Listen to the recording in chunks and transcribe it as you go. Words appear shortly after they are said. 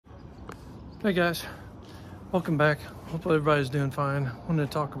Hey guys, welcome back. Hope everybody's doing fine. I wanted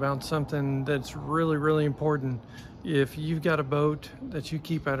to talk about something that's really important. If you've got a boat that you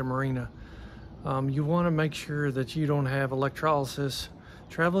keep at a marina, you want to make sure that you don't have electrolysis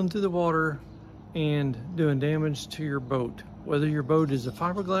traveling through the water and doing damage to your boat. Whether your boat is a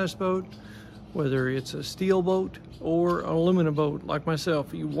fiberglass boat, whether it's a steel boat or an aluminum boat like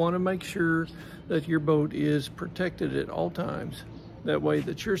myself, you want to make sure that your boat is protected at all times. That way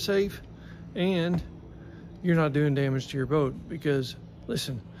that you're safe and you're not doing damage to your boat. Because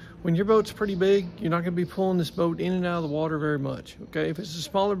listen, when your boat's pretty big, you're not going to be pulling this boat in and out of the water very much. Okay, if it's a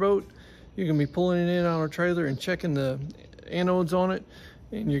smaller boat, you're going to be pulling it in on a trailer and checking the anodes on it,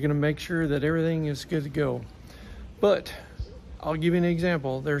 and you're going to make sure that everything is good to go. But I'll give you an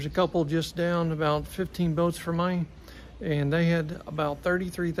example. There's a couple just down about 15 boats from mine, and they had about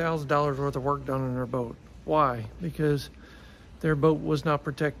 $33,000 worth of work done on their boat. Why? Because their boat was not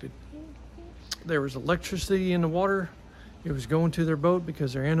protected. There was electricity in the water. It was going to their boat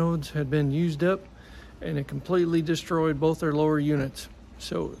because their anodes had been used up, and it completely destroyed both their lower units.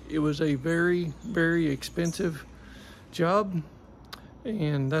 So it was a very expensive job,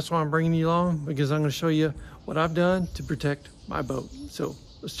 and that's why I'm bringing you along, because I'm going to show you what I've done to protect my boat. So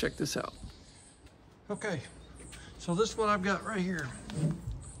let's check this out. Okay, so this is what I've got right here.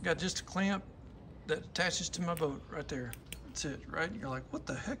 Got just a clamp that attaches to my boat right there. That's it, right? You're like, what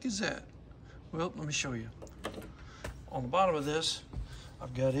the heck is that? Well, let me show you. On the bottom of this,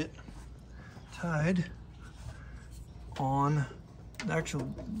 I've got it tied on the actual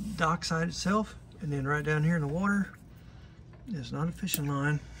dock side itself, and then right down here in the water, it's not a fishing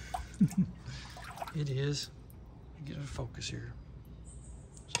line. It is. Get it to focus here.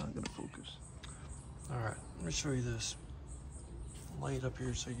 It's not going to focus. All right, let me show you this. Lay it up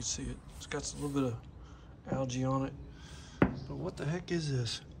here so you can see it. It's got a little bit of algae on it. But what the heck is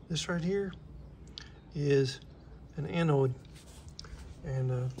this? This right here is an anode,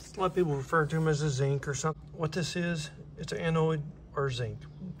 and a lot of people refer to them as a zinc or something. What this is, it's an anode or zinc.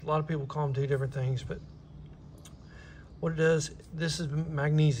 A lot of people call them two different things, but what it does, this is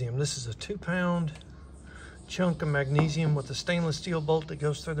magnesium. This is a 2-pound chunk of magnesium with a stainless steel bolt that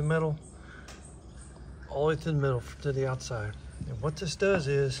goes through the middle, all the way to the middle to the outside. And what this does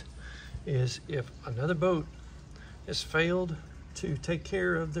is if another boat has failed to take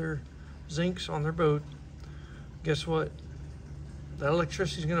care of their zincs on their boat, guess what? That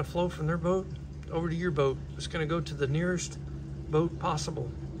electricity is going to flow from their boat over to your boat. It's going to go to the nearest boat possible,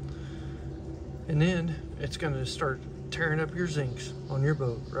 and then it's going to start tearing up your zincs on your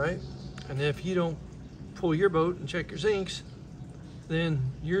boat, right? And if you don't pull your boat and check your zincs, then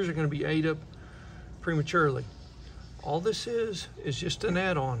yours are going to be ate up prematurely. All this is just an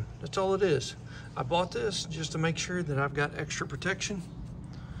add-on. That's all it is. I bought this just to make sure that I've got extra protection,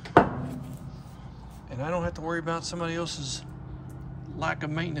 and I don't have to worry about somebody else's lack of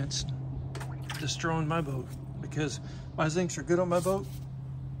maintenance destroying my boat, because my zincs are good on my boat.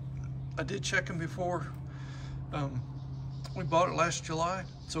 I did check them before. We bought it last July,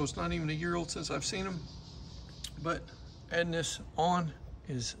 so it's not even a year old since I've seen them. But adding this on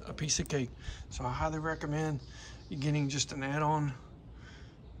is a piece of cake. So I highly recommend you getting just an add-on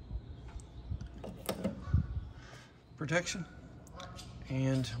protection.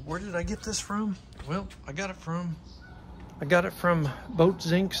 And where did I get this from? Well, I got it from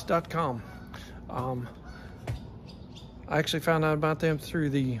boatzincs.com. I actually found out about them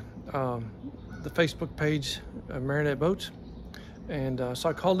through the Facebook page, Marina Boats, and so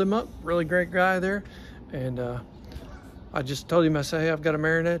I called him up. Really great guy there, and I just told him, I said, hey, I've got a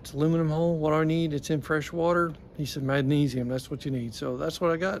Marina, it's aluminum hull. What do I need? It's in fresh water. He said, magnesium, that's what you need. So that's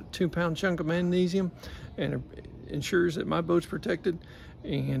what I got, 2-pound chunk of magnesium, and it ensures that my boat's protected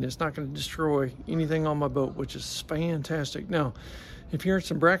and it's not going to destroy anything on my boat, which is fantastic. Now, if you're in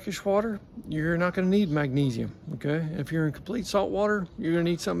some brackish water, you're not going to need magnesium, okay? If you're in complete salt water, you're going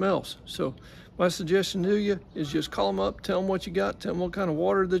to need something else. So my suggestion to you is just call them up, tell them what you got, tell them what kind of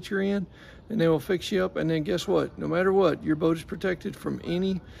water that you're in, and they will fix you up. And then guess what? No matter what, your boat is protected from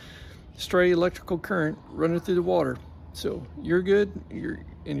any stray electrical current running through the water. So you're good,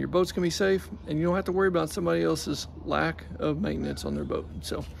 and your boat's gonna be safe, and you don't have to worry about somebody else's lack of maintenance on their boat.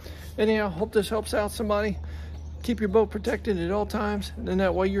 So anyhow, hope this helps out somebody. Keep your boat protected at all times, and then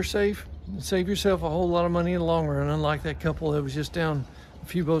that way you're safe and save yourself a whole lot of money in the long run, unlike that couple that was just down a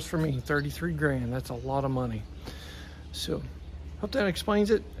few boats for me, 33 grand. That's a lot of money. So hope that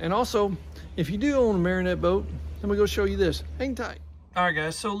explains it. And also, if you do own a Marina boat, let me go show you this. Hang tight. All right,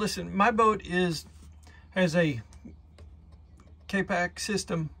 guys, so listen, my boat has a K-Pack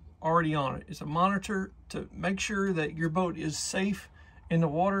system already on it. It's a monitor to make sure that your boat is safe in the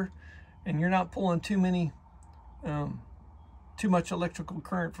water and you're not pulling too much electrical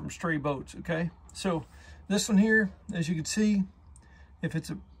current from stray boats, okay? So this one here, as you can see, if it's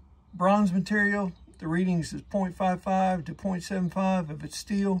a bronze material, the readings is 0.55 to 0.75. If it's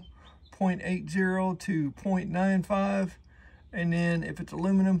steel, 0.80 to 0.95. And then if it's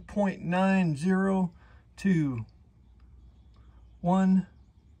aluminum, 0.90 to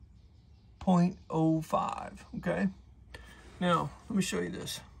 1.05, okay? Now, let me show you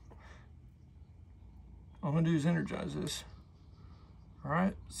this. All I'm gonna do is energize this. All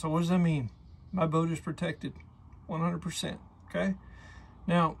right, so what does that mean? My boat is protected 100%, okay?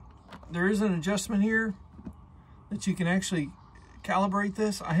 Now, there is an adjustment here that you can actually calibrate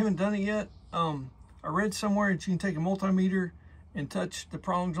this. I haven't done it yet. I read somewhere that you can take a multimeter and touch the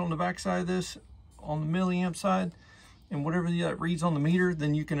prongs on the back side of this on the milliamp side, and whatever that reads on the meter,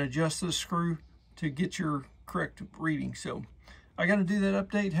 then you can adjust the screw to get your correct reading. So I got to do that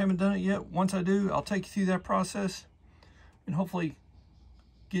update. Haven't done it yet. Once I do, I'll take you through that process and hopefully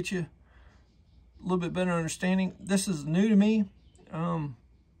get you a little bit better understanding. This is new to me,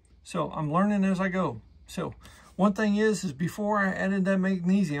 so I'm learning as I go. So one thing is before I added that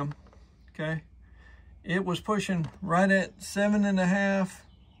magnesium, okay, it was pushing right at 7.5,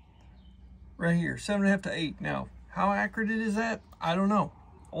 right here, 7.5 to 8. Now, how accurate it is that, I don't know.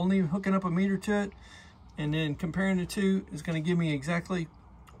 Only hooking up a meter to it and then comparing the two is going to give me exactly,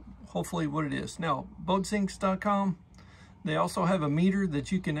 hopefully, what it is. Now, boatzincs.com, they also have a meter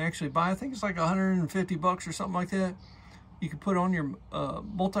that you can actually buy. I think it's like 150 bucks or something like that. You can put on your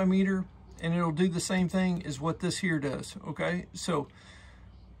multimeter and it'll do the same thing as what this here does, okay? So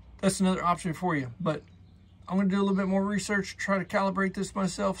that's another option for you. But I'm gonna do a little bit more research, try to calibrate this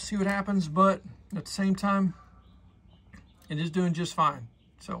myself, see what happens, but at the same time, it is doing just fine.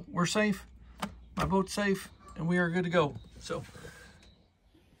 So we're safe, my boat's safe, and we are good to go. So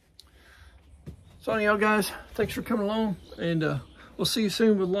anyhow, guys, thanks for coming along, and we'll see you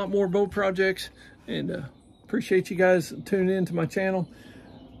soon with a lot more boat projects, and appreciate you guys tuning in to my channel.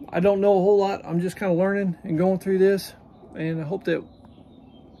 I don't know a whole lot. I'm just kind of learning and going through this, and I hope that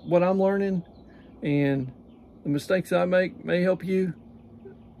what I'm learning and the mistakes I make may help you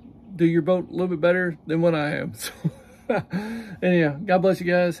do your boat a little bit better than what I am. So anyhow, God bless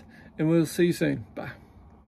you guys, and we'll see you soon. Bye.